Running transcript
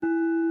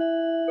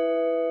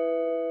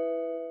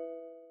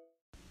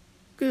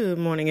Good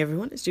morning,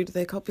 everyone. It's Judith.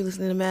 I hope you're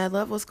listening to Mad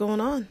Love. What's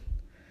going on?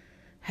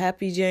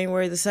 Happy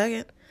January the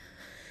 2nd.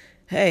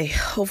 Hey,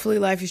 hopefully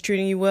life is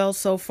treating you well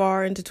so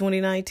far into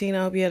 2019.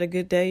 I hope you had a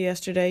good day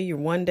yesterday. You're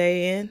one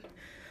day in.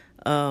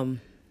 I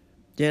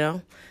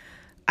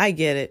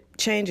get it.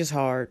 Change is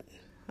hard.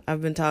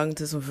 I've been talking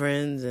to some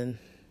friends and,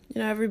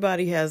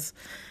 everybody has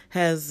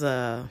things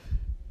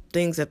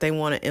that they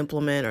want to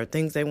implement or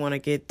things they want to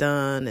get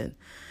done. And,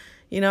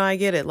 I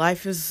get it.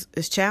 Life is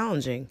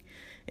challenging.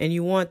 And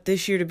you want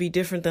this year to be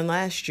different than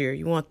last year.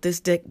 You want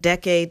this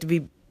decade to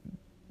be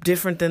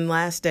different than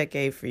last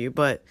decade for you.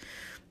 But,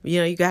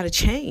 you got to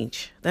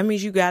change. That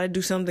means you got to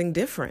do something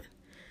different.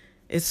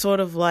 It's sort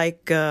of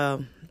like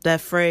that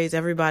phrase,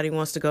 everybody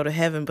wants to go to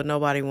heaven, but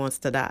nobody wants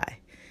to die.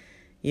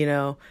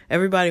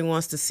 Everybody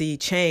wants to see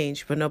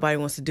change, but nobody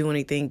wants to do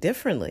anything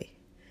differently.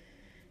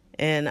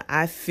 And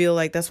I feel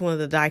like that's one of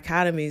the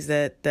dichotomies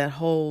that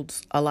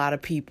holds a lot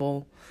of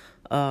people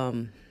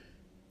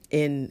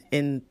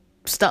in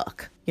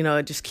stuck.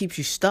 It just keeps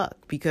you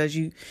stuck because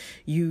you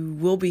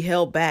will be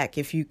held back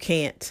if you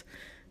can't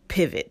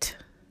pivot.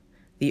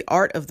 The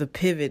art of the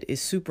pivot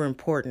is super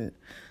important.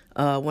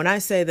 When I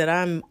say that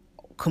I'm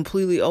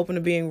completely open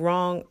to being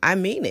wrong, I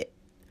mean it.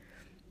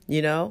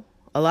 A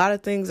lot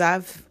of things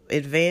I've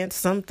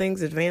advanced, some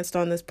things advanced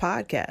on this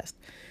podcast.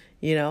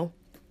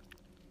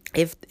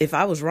 If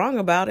I was wrong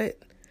about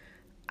it,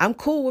 I'm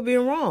cool with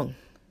being wrong.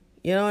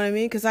 You know what I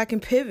mean? Because I can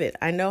pivot.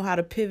 I know how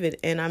to pivot,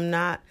 and I'm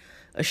not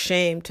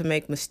ashamed to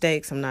make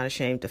mistakes. I'm not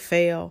ashamed to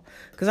fail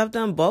because I've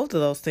done both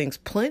of those things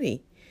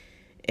plenty.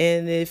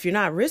 And if you're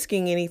not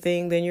risking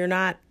anything, then you're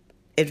not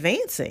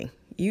advancing.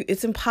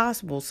 It's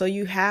impossible. So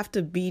you have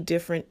to be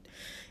different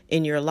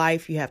in your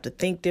life. You have to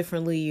think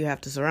differently. You have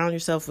to surround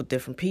yourself with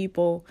different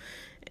people.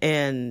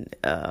 And,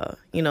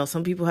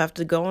 some people have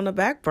to go on the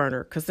back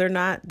burner because they're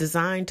not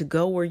designed to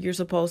go where you're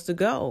supposed to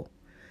go.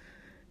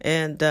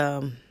 And,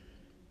 and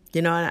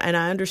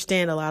I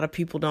understand a lot of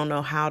people don't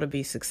know how to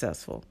be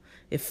successful.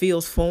 It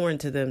feels foreign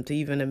to them to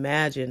even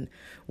imagine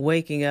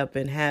waking up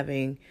and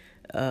having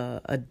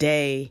a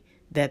day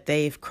that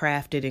they've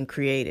crafted and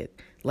created.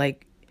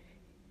 Like,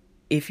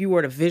 if you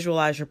were to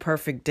visualize your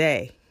perfect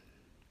day,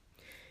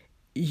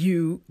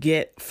 you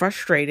get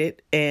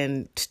frustrated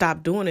and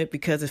stop doing it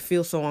because it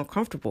feels so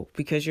uncomfortable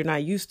because you're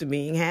not used to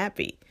being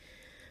happy.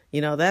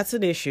 That's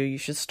an issue. You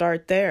should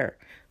start there.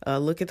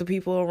 Look at the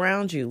people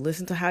around you.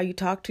 Listen to how you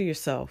talk to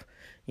yourself.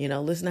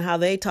 Listen to how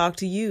they talk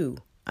to you.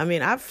 I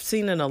mean, I've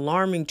seen an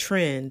alarming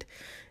trend,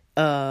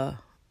 and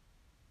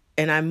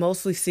I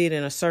mostly see it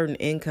in a certain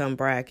income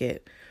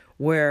bracket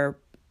where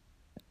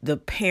the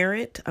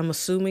parent, I'm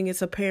assuming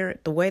it's a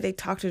parent, the way they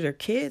talk to their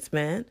kids,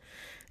 man,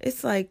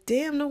 it's like,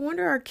 damn, no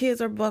wonder our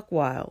kids are buck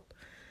wild.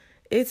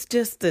 It's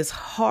just this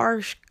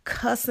harsh,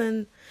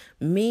 cussing,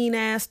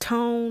 mean-ass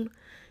tone.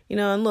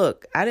 And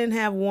look, I didn't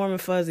have warm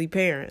and fuzzy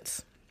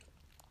parents.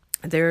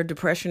 They're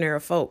Depression-era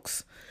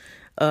folks.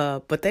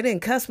 But they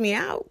didn't cuss me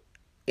out.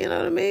 You know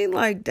what I mean?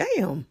 Like,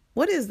 damn,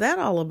 what is that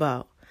all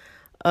about?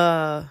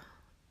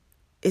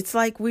 It's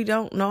like we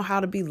don't know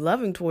how to be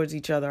loving towards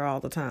each other all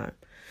the time.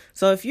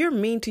 So if you're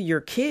mean to your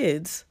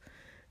kids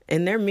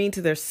and they're mean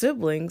to their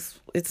siblings,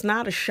 it's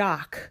not a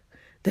shock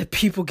that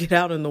people get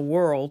out in the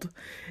world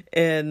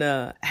and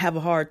have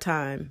a hard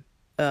time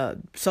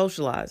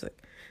socializing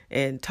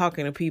and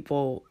talking to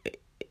people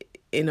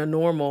in a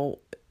normal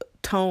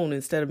tone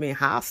instead of being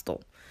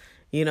hostile.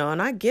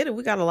 And I get it.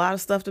 We got a lot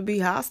of stuff to be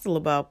hostile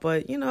about,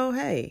 but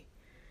hey,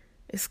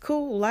 it's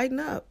cool. Lighten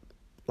up.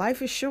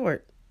 Life is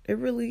short. It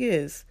really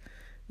is.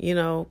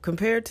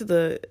 Compared to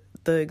the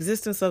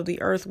existence of the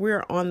earth,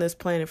 we're on this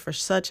planet for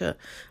such a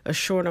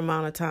short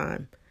amount of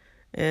time.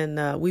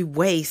 And we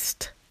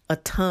waste a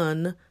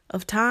ton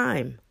of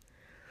time.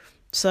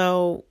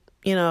 So,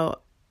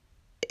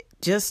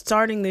 just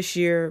starting this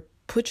year,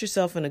 put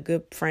yourself in a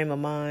good frame of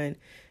mind.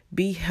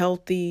 Be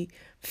healthy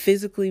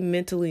physically,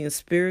 mentally, and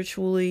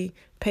spiritually.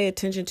 Pay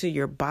attention to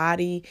your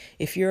body.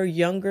 If you're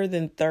younger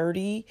than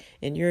 30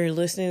 and you're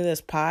listening to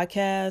this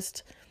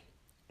podcast,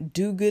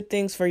 do good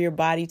things for your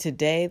body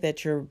today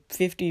that your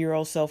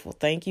 50-year-old self will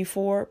thank you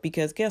for.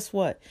 Because guess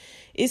what?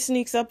 It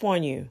sneaks up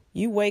on you.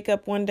 You wake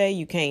up one day,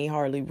 you can't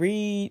hardly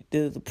read.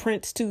 The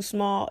print's too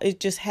small. It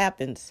just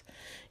happens.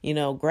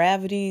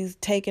 Gravity's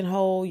taking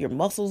hold. Your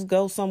muscles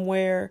go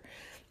somewhere.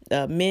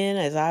 Men,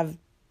 as I've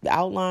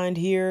outlined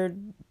here,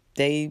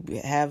 they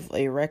have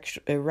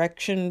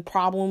erection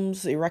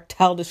problems,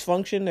 erectile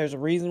dysfunction. There's a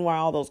reason why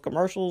all those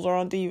commercials are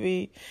on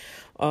TV.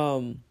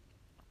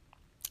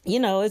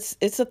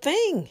 It's a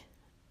thing.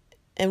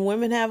 And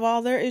women have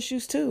all their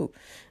issues too,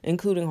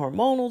 including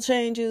hormonal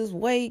changes,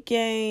 weight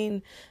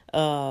gain,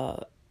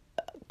 the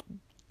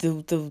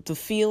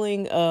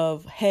feeling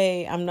of,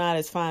 hey, I'm not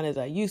as fine as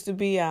I used to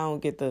be. I don't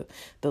get the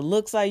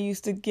looks I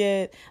used to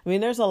get. I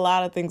mean, there's a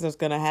lot of things that's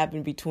going to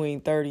happen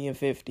between 30 and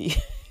 50.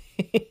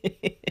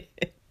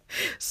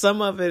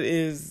 Some of it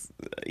is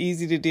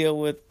easy to deal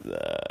with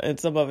and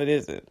some of it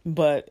isn't,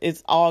 but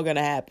it's all going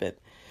to happen.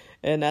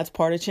 And that's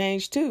part of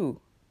change too.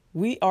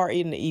 We are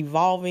an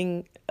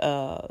evolving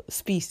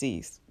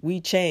species. We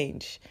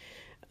change.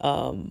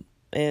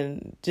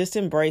 And just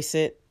embrace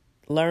it,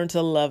 learn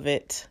to love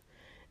it,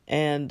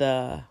 and,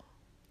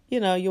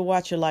 you'll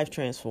watch your life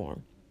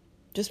transform.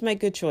 Just make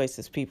good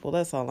choices, people.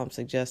 That's all I'm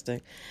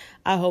suggesting.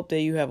 I hope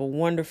that you have a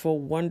wonderful,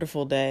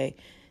 wonderful day.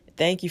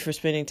 Thank you for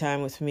spending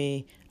time with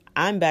me.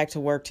 I'm back to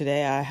work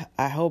today.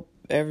 I hope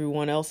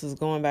everyone else is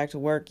going back to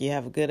work. You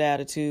have a good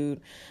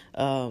attitude,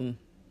 and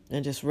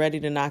just ready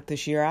to knock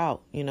this year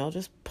out.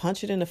 Just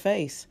punch it in the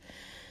face.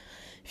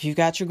 If you've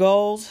got your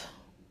goals,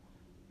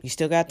 you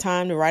still got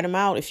time to write them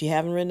out if you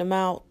haven't written them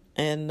out.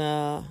 And,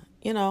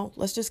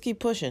 let's just keep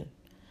pushing.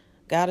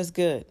 God is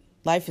good.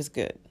 Life is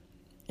good,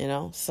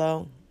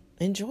 so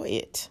enjoy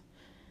it.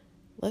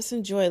 Let's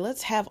enjoy it.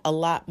 Let's have a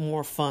lot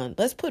more fun.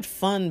 Let's put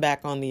fun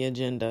back on the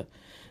agenda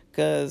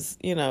because,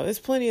 there's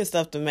plenty of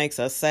stuff that makes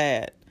us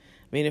sad.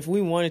 I mean, if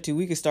we wanted to,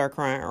 we could start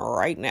crying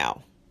right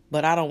now,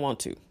 but I don't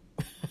want to.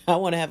 I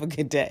want to have a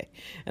good day,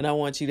 and I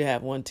want you to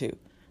have one too.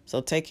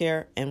 So take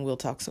care, and we'll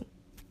talk soon.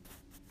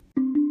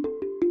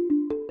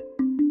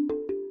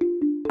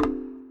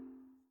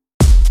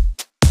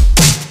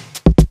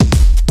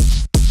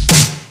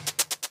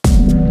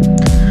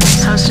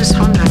 I was just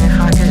wondering if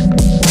I could,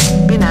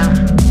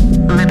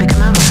 maybe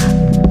come over.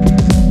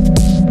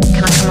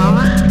 Can I come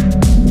over?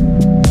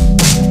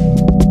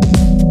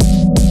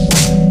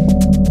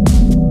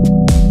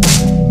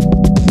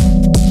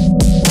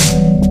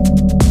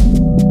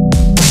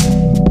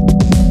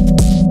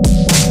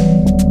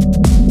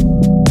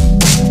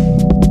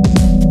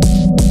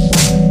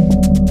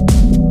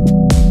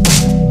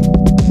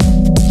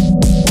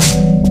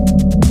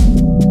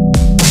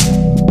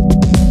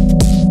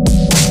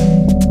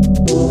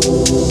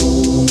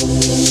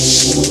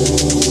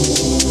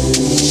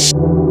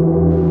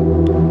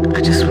 I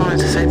just wanted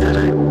to say that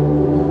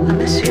I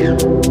miss you.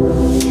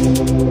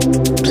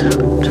 So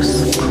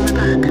just call me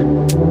back.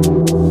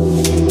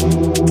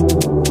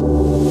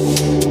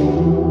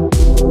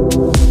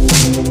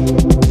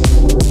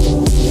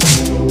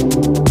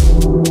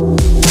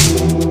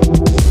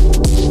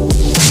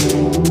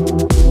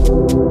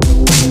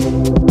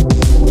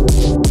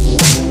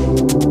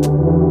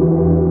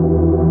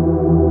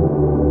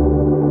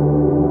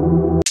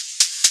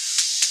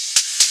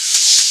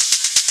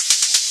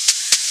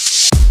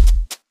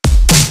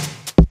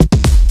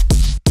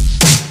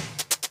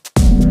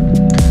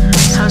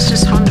 I was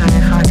just wondering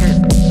if I could,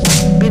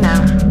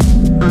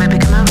 maybe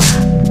come over.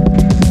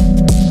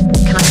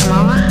 Can I come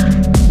over?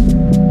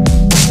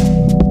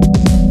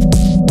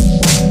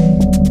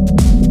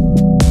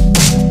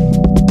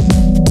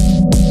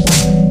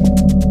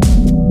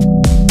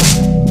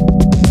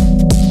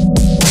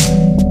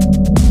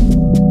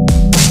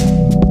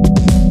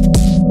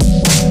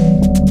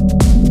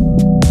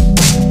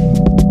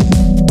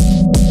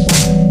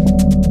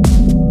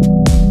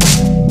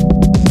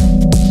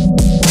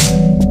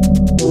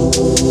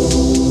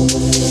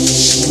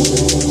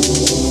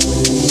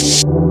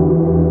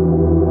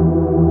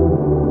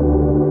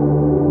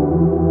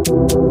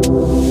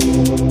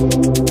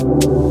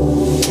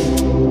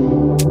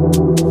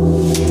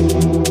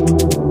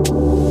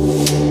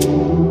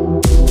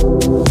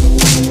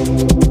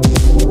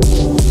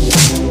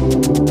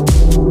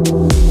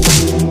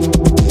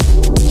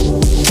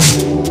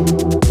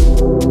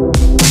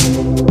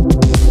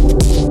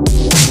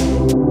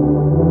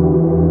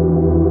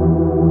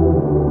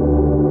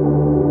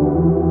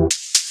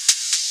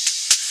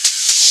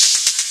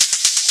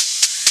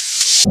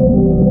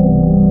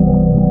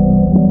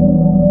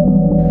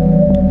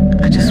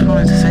 I just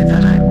wanted to say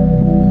that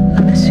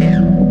I miss you.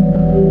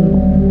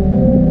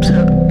 So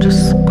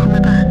just call me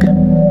back.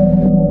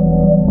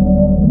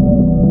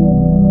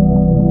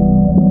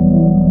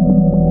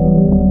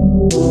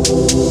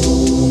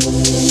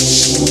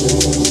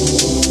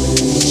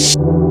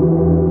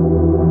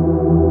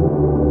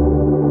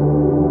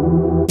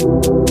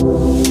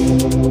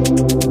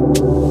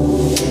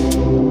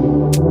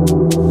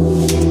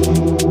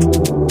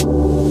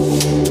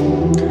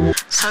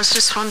 So I was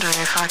just wondering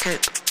if I could,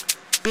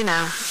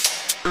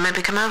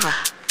 maybe come over.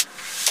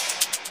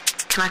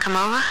 Can I come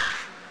over?